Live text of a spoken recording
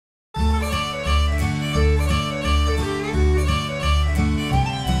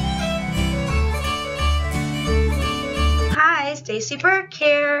Stacy Burke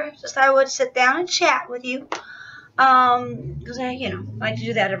here. Just thought I would sit down and chat with you. Because I, like to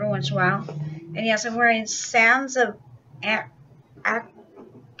do that every once in a while. And yes, I'm wearing Sands of I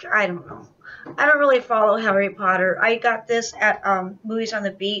don't know. I don't really follow Harry Potter. I got this at Movies on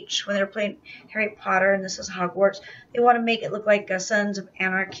the Beach when they were playing Harry Potter, and this is Hogwarts. They want to make it look like a Sons of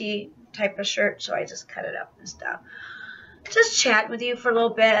Anarchy type of shirt, so I just cut it up and stuff. Just chat with you for a little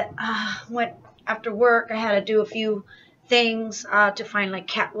bit. Went after work. I had to do a few things to find like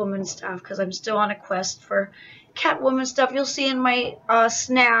Catwoman stuff because I'm still on a quest for Catwoman stuff. You'll see in my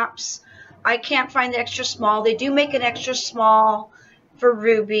snaps. I can't find the extra small. They do make an extra small for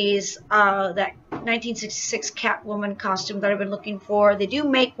Ruby's, that 1966 Catwoman costume that I've been looking for. They do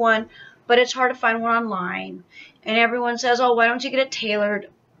make one, but it's hard to find one online. And everyone says, oh, why don't you get it tailored?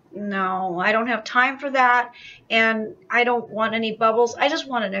 No, I don't have time for that, and I don't want any bubbles. I just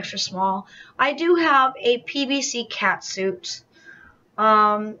want an extra small. I do have a PVC cat suit,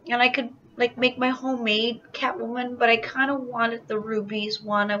 and I could like make my homemade Catwoman, but I kind of wanted the Ruby's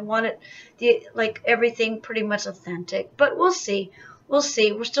one. I wanted the everything pretty much authentic, but we'll see. We'll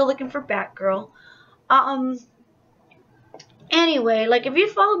see. We're still looking for Batgirl. Anyway, if you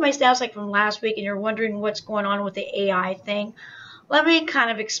followed my stats from last week and you're wondering what's going on with the AI thing, let me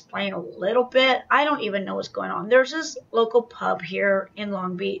kind of explain a little bit. I don't even know what's going on. There's this local pub here in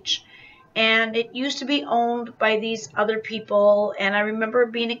Long Beach, and it used to be owned by these other people. And I remember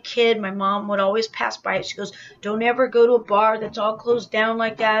being a kid, my mom would always pass by it. She goes, don't ever go to a bar that's all closed down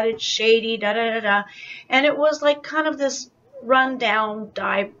like that. It's shady, da-da-da-da. And it was kind of this run-down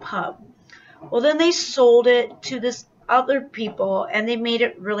dive pub. Well, then they sold it to this other people, and they made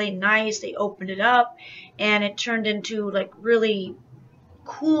it really nice. They opened it up, and it turned into really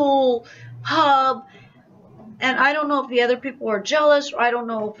cool pub. And I don't know if the other people are jealous, or I don't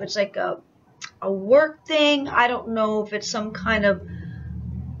know if it's a work thing. I don't know if it's some kind of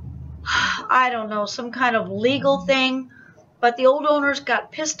some kind of legal thing. But the old owners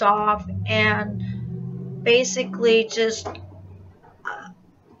got pissed off and basically just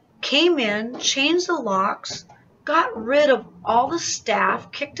came in, changed the locks, got rid of all the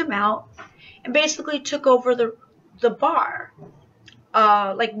staff, kicked them out, and basically took over the bar,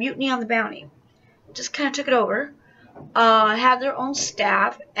 like Mutiny on the Bounty. Just kind of took it over, had their own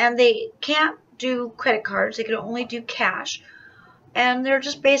staff, and they can't do credit cards. They can only do cash, and they're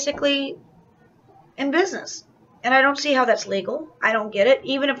just basically in business. And I don't see how that's legal. I don't get it.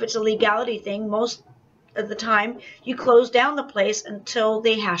 Even if it's a legality thing, most of the time you close down the place until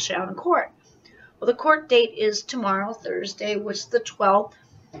they hash it out in court. Well, the court date is tomorrow, Thursday, which is the 12th.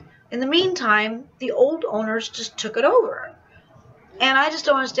 In the meantime, the old owners just took it over. And I just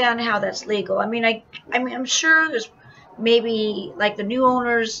don't understand how that's legal. I mean, I'm sure there's maybe the new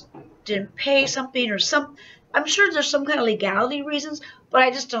owners didn't pay something or I'm sure there's some kind of legality reasons, but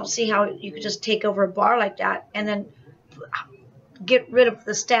I just don't see how you could just take over a bar like that and then get rid of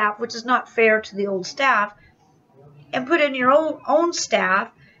the staff, which is not fair to the old staff, and put in your own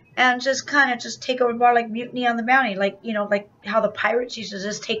staff and just kind of just take over a bar like Mutiny on the Bounty, like how the pirates used to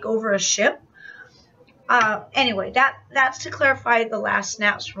just take over a ship. Anyway, that's to clarify the last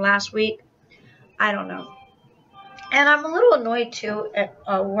snaps from last week. I don't know. And I'm a little annoyed too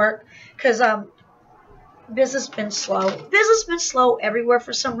at work because business has been slow. Business has been slow everywhere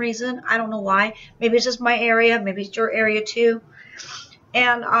for some reason. I don't know why. Maybe it's just my area. Maybe it's your area too.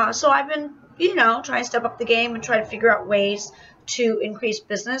 And so I've been, trying to step up the game and try to figure out ways to increase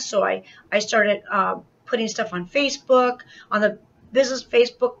business. So I started putting stuff on Facebook, on the business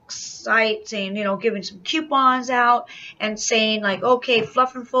Facebook site, saying, giving some coupons out and saying okay,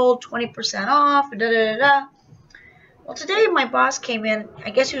 Fluff and Fold 20% off, da da da da. Well, today my boss came in.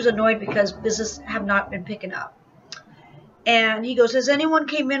 I guess he was annoyed because business have not been picking up. And he goes, has anyone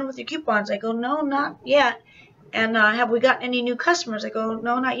came in with your coupons? I go, no, not yet. And have we got any new customers? I go,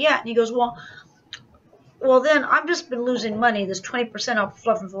 no, not yet. And he goes, well, then I've just been losing money, this 20% off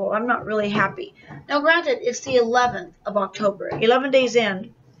Fluff and Fold. I'm not really happy. Now, granted, it's the 11th of October, 11 days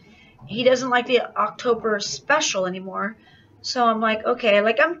in. He doesn't like the October special anymore. So I'm like, okay,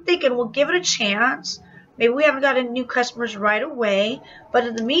 I'm thinking we'll give it a chance. Maybe we haven't got any new customers right away. But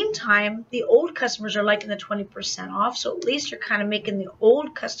in the meantime, the old customers are liking the 20% off. So at least you're kind of making the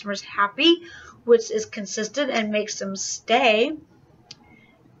old customers happy, which is consistent and makes them stay.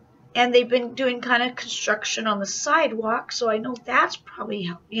 And they've been doing kind of construction on the sidewalk, so I know that's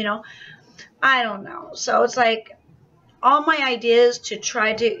probably, I don't know. So it's all my ideas to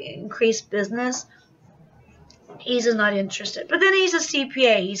try to increase business, he's not interested. But then he's a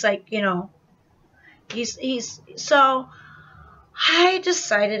CPA. He's so I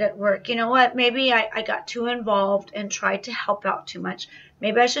decided at work, you know what, maybe I got too involved and tried to help out too much.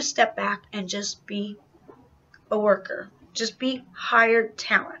 Maybe I should step back and just be a worker. Just be hired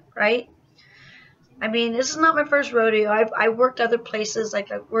talent, right? I mean, this is not my first rodeo. I worked other places,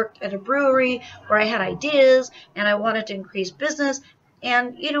 like I worked at a brewery where I had ideas and I wanted to increase business.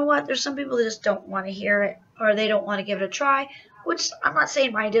 And you know what? There's some people that just don't want to hear it or they don't want to give it a try, which I'm not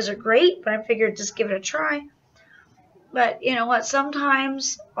saying my ideas are great, but I figured just give it a try. But you know what?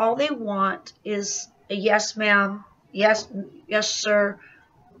 Sometimes all they want is a yes, ma'am, yes, yes, sir,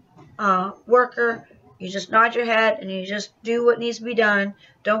 worker. You just nod your head and you just do what needs to be done.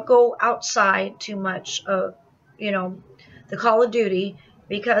 Don't go outside too much of, you know, the call of duty,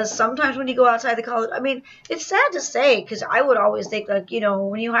 because sometimes when you go outside the call, I mean, it's sad to say, because I would always think, like, you know,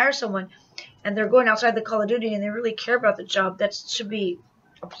 when you hire someone and they're going outside the call of duty and they really care about the job, that should be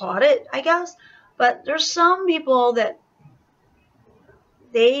applauded, I guess. But there's some people that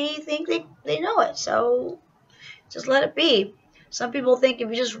they think they know it, so just let it be. Some people think if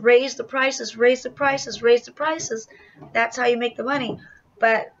you just raise the prices, that's how you make the money.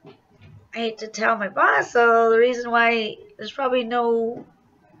 But I hate to tell my boss, so the reason why there's probably no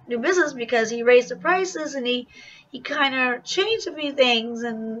new business, because he raised the prices and he kind of changed a few things,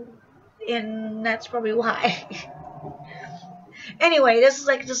 and that's probably why. Anyway, this is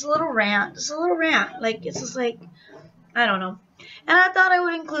like just a little rant. Like, it's just like, I don't know. And I thought I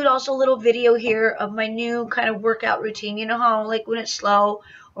would include also a little video here of my new kind of workout routine. You know how, like, when it's slow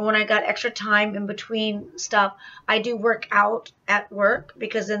or when I got extra time in between stuff, I do work out at work,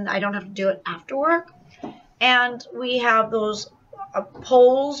 because then I don't have to do it after work. And we have those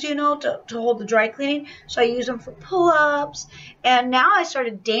poles, you know, to hold the dry cleaning. So I use them for pull-ups. And now I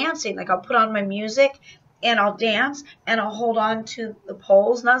started dancing. Like, I'll put on my music and I'll dance and I'll hold on to the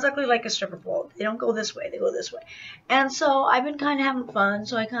poles. Not exactly like a stripper pole. They don't go this way. They go this way. And so I've been kind of having fun.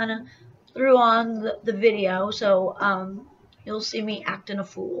 So I kind of threw on the video. So you'll see me acting a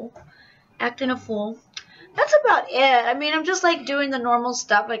fool. That's about it. I mean, I'm just like doing the normal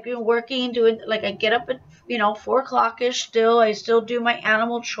stuff, like, you know, working, doing, like, I get up at, you know, 4 o'clock-ish still. I still do my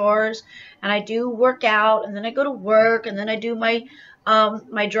animal chores, and I do work out, and then I go to work, and then I do my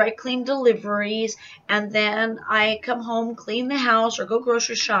my dry clean deliveries, and then I come home, clean the house, or go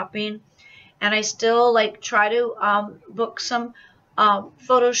grocery shopping, and I still, like, try to book some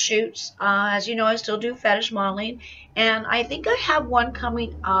photo shoots. As you know, I still do fetish modeling, and I think I have one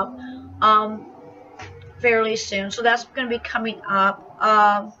coming up fairly soon, so that's going to be coming up.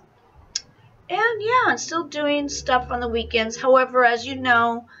 And yeah, I'm still doing stuff on the weekends. However, as you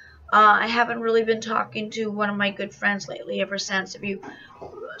know, I haven't really been talking to one of my good friends lately ever since. If you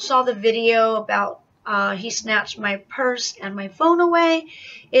saw the video about he snatched my purse and my phone away,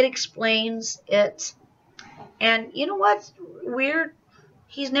 it explains it. And you know what's weird?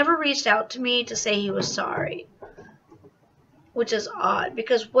 He's never reached out to me to say he was sorry, which is odd,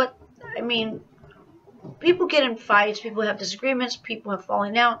 because people get in fights, people have disagreements, people have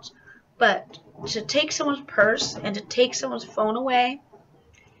falling outs, but to take someone's purse and to take someone's phone away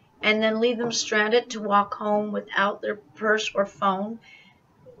and then leave them stranded to walk home without their purse or phone,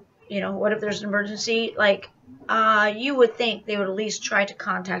 you know, what if there's an emergency? Like, you would think they would at least try to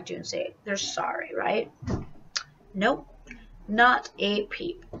contact you and say they're sorry, right? Nope, not a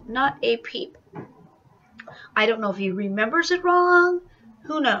peep, not a peep. I don't know if he remembers it wrong.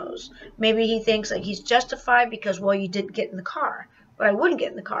 Who knows? Maybe he thinks like he's justified because, well, you didn't get in the car. But I wouldn't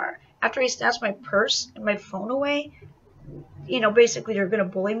get in the car. After he snatched my purse and my phone away, you know, basically you're going to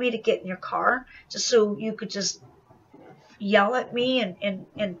bully me to get in your car just so you could just yell at me and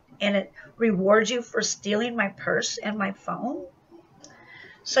it rewards you for stealing my purse and my phone.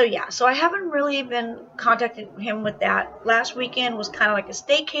 So yeah, so I haven't really been contacting him with that. Last weekend was kind of like a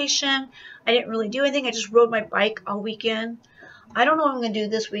staycation. I didn't really do anything. I just rode my bike all weekend. I don't know what I'm going to do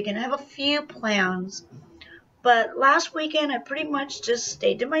this weekend. I have a few plans. But last weekend, I pretty much just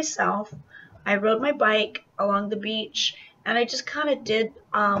stayed to myself. I rode my bike along the beach, and I just kind of did,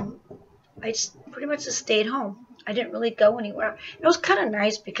 I just pretty much just stayed home. I didn't really go anywhere. It was kind of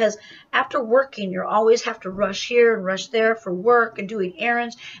nice because after working, you always have to rush here and rush there for work and doing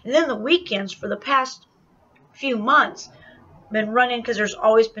errands. And then the weekends for the past few months, been running because there's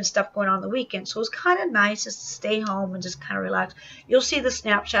always been stuff going on the weekend. So it was kind of nice just to stay home and just kind of relax. You'll see the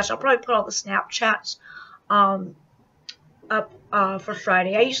Snapchats. I'll probably put all the Snapchats up for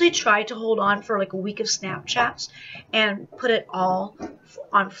Friday. I usually try to hold on for like a week of Snapchats and put it all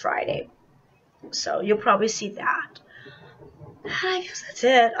on Friday. So you'll probably see that. I guess that's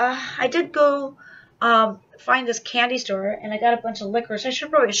it. I did go find this candy store and I got a bunch of licorice. I should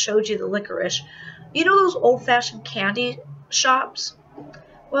probably have showed you the licorice. You know those old-fashioned candy shops.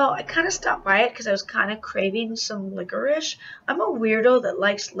 Well, I kind of stopped by it because I was kind of craving some licorice. I'm a weirdo that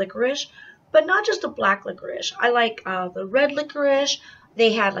likes licorice, but not just the black licorice. I like the red licorice.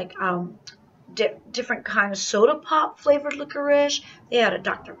 They had like different kind of soda pop flavored licorice. They had a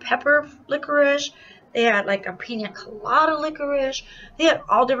Dr. Pepper licorice. They had like a pina colada licorice. They had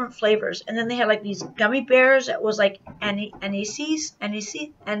all different flavors. And then they had like these gummy bears that was like anise. Is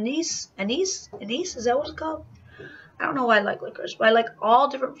that what it's called? I don't know why I like licorice, but I like all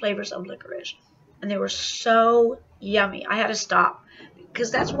different flavors of licorice. And they were so yummy. I had to stop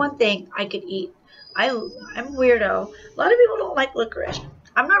because that's one thing I could eat. I'm a weirdo. A lot of people don't like licorice.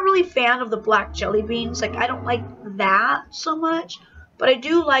 I'm not really a fan of the black jelly beans. Like, I don't like that so much. But I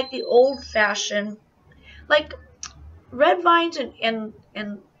do like the old-fashioned, like, red vines and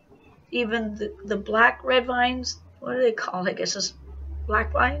even the black red vines. What are they called? I guess it's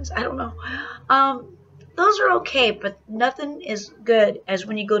black vines. I don't know. Those are okay, but nothing is good as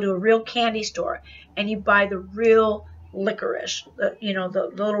when you go to a real candy store and you buy the real licorice, the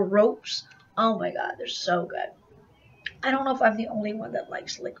little ropes. Oh my God, they're so good. I don't know if I'm the only one that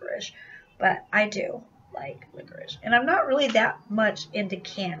likes licorice, but I do like licorice. And I'm not really that much into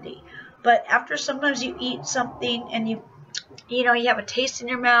candy, but after sometimes you eat something and you have a taste in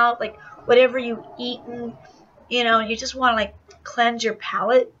your mouth, like whatever you've eaten, you just want to like cleanse your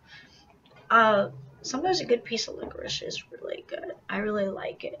palate. Sometimes a good piece of licorice is really good. I really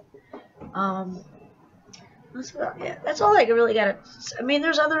like it. That's about it. That's all I really got to... I mean,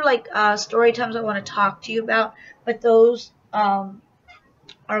 there's other, like, story times I want to talk to you about, but those are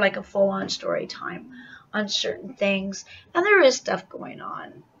like a full-on story time on certain things. And there is stuff going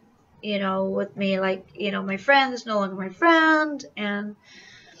on, with me. Like, my friend is no longer my friend, and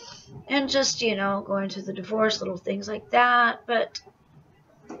just, going through the divorce, little things like that. But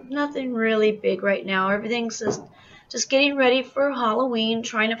nothing really big right now. Everything's just getting ready for Halloween,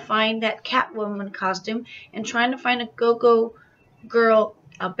 trying to find that Catwoman costume, and trying to find a go-go girl,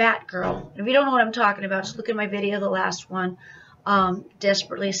 a Batgirl. If you don't know what I'm talking about, just look at my video, the last one,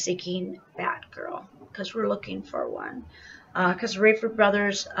 desperately seeking Batgirl, because we're looking for one. Because Rayford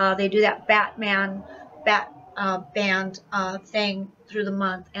Brothers, they do that Batman band thing through the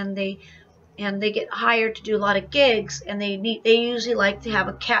month, and they get hired to do a lot of gigs, and they usually like to have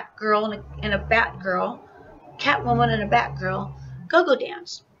a cat girl and a bat girl, Catwoman and a Batgirl go-go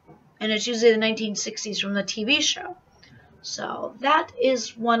dance, and it's usually the 1960s from the TV show. So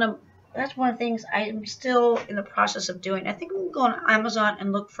that's one of the things I'm still in the process of doing. I think I'm going to go on Amazon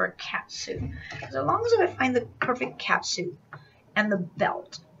and look for a cat suit, because as long as I find the perfect cat suit and the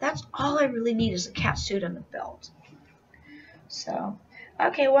belt, that's all I really need is a cat suit and the belt. So.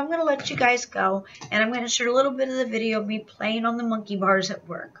 Okay, well, I'm going to let you guys go, and I'm going to share a little bit of the video of me playing on the monkey bars at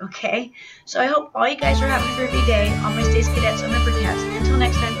work, okay? So I hope all you guys are having a groovy day on my Stace-Cadets and my Burkettes. Until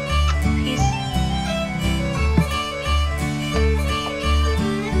next time, peace.